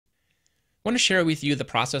want to share with you the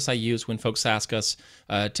process I use when folks ask us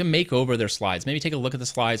to make over their slides. Maybe take a look at the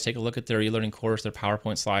slides, take a look at their e-learning course, their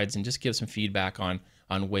PowerPoint slides, and just give some feedback on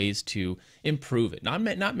ways to improve it. Not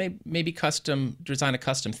maybe design a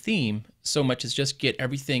custom theme so much as just get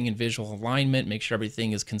everything in visual alignment, make sure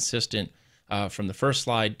everything is consistent from the first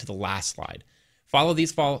slide to the last slide. Follow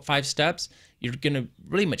these 5 steps. You're going to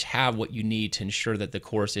really much have what you need to ensure that the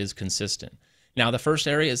course is consistent. Now, the first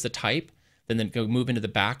area is the type. Then go move into the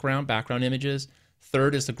background images.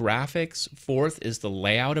 Third is the graphics. Fourth is the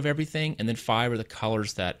layout of everything. And then 5 are the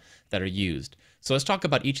colors that are used. So let's talk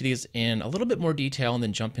about each of these in a little bit more detail and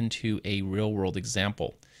then jump into a real world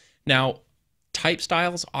example. Now, type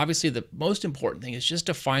styles, obviously the most important thing is just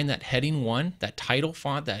to find that heading 1, that title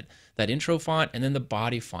font, that intro font, and then the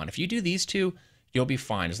body font. If you do these 2, you'll be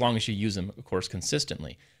fine as long as you use them, of course,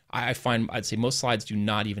 consistently. I'd say most slides do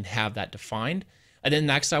not even have that defined. And then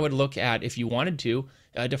next I would look at, if you wanted to,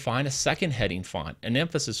 define a second heading font, an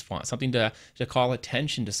emphasis font, something to call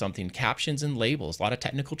attention to something, captions and labels, a lot of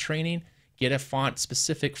technical training. Get a font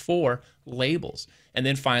specific for labels. And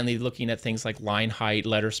then finally looking at things like line height,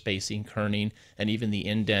 letter spacing, kerning, and even the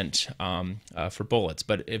indent for bullets.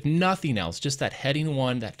 But if nothing else, just that heading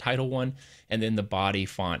 1, that title 1, and then the body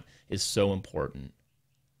font is so important.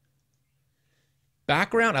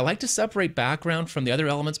 Background, I like to separate background from the other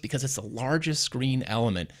elements because it's the largest screen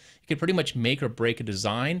element. You can pretty much make or break a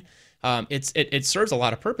design. It serves a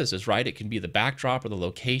lot of purposes, right? It can be the backdrop or the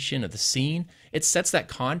location of the scene. It sets that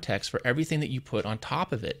context for everything that you put on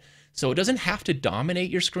top of it. So it doesn't have to dominate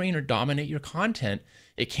your screen or dominate your content.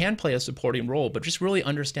 It can play a supporting role, but just really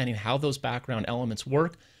understanding how those background elements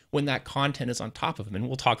work when that content is on top of them. And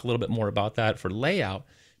we'll talk a little bit more about that for layout,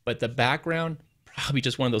 but the background, probably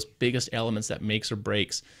just one of those biggest elements that makes or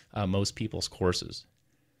breaks most people's courses.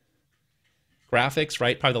 Graphics,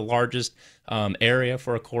 right? Probably the largest area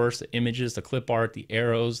for a course, the images, the clip art, the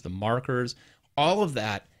arrows, the markers, all of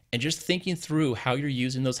that, and just thinking through how you're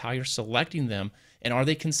using those, how you're selecting them, and are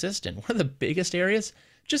they consistent? One of the biggest areas,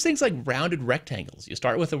 just things like rounded rectangles. You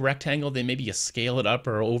start with a rectangle, then maybe you scale it up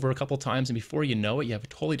or over a couple times, and before you know it, you have a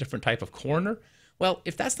totally different type of corner. Well,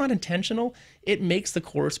 if that's not intentional, it makes the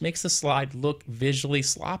course, makes the slide look visually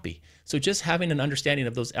sloppy. So just having an understanding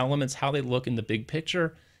of those elements, how they look in the big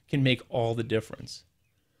picture, can make all the difference.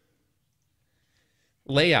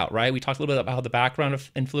 Layout, right? We talked a little bit about how the background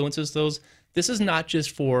influences those. This is not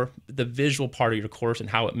just for the visual part of your course and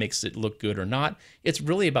how it makes it look good or not. It's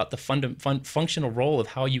really about the functional role of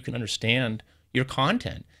how you can understand your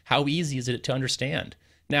content. How easy is it to understand?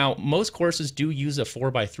 Now, most courses do use a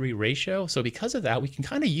 4:3 ratio, so because of that, we can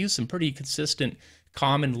kind of use some pretty consistent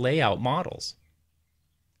common layout models.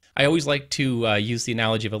 I always like to use the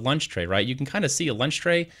analogy of a lunch tray, right? You can kind of see a lunch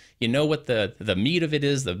tray, you know what the meat of it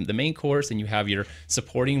is, the main course, and you have your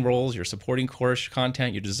supporting roles, your supporting course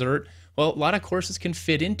content, your dessert. Well, a lot of courses can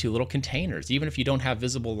fit into little containers, even if you don't have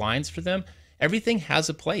visible lines for them. Everything has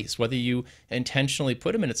a place. Whether you intentionally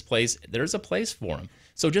put them in its place, there's a place for them.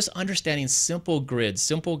 So just understanding simple grids,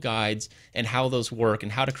 simple guides, and how those work,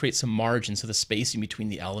 and how to create some margin so the spacing between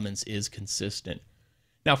the elements is consistent.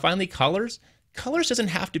 Now, finally, colors. Colors doesn't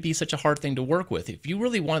have to be such a hard thing to work with. If you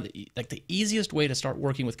really want, like the easiest way to start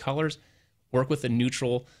working with colors, work with a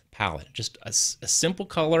neutral palette. Just a simple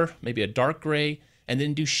color, maybe a dark gray, and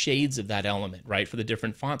then do shades of that element, right? For the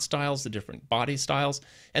different font styles, the different body styles,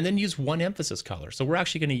 and then use one emphasis color. So we're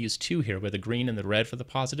actually going to use 2 here with the green and the red for the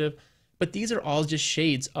positive, but these are all just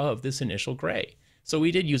shades of this initial gray. So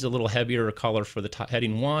we did use a little heavier color for the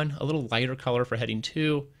heading 1, a little lighter color for heading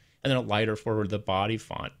 2, and then a lighter for the body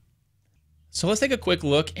font. So let's take a quick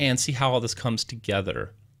look and see how all this comes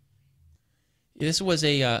together. This was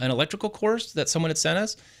an electrical course that someone had sent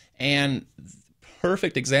us, and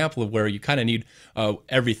perfect example of where you kind of need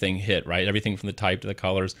everything hit, right? Everything from the type to the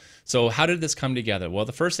colors. So how did this come together? Well,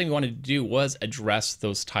 the first thing we wanted to do was address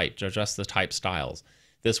those types, address the type styles.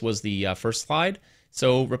 This was the first slide.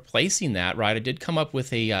 So replacing that, right, I did come up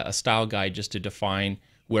with a style guide just to define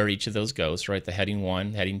where each of those goes, right? The heading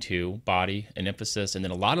 1, heading 2, body, and emphasis, and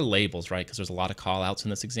then a lot of labels, right? Because there's a lot of call outs in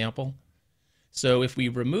this example. So if we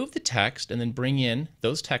remove the text and then bring in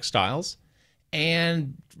those text styles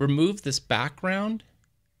and remove this background,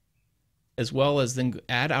 as well as then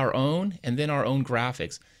add our own and then our own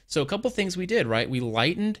graphics. So a couple things we did, right? We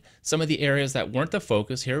lightened some of the areas that weren't the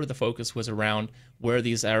focus. Here the focus was around where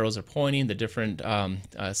these arrows are pointing, the different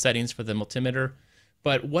settings for the multimeter.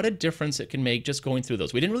 But what a difference it can make just going through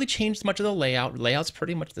those. We didn't really change much of the layout. Layout's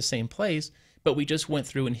pretty much the same place, but we just went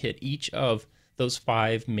through and hit each of those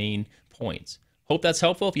 5 main points. Hope that's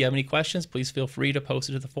helpful. If you have any questions, please feel free to post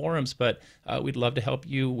it to the forums, but we'd love to help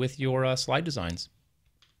you with your slide designs.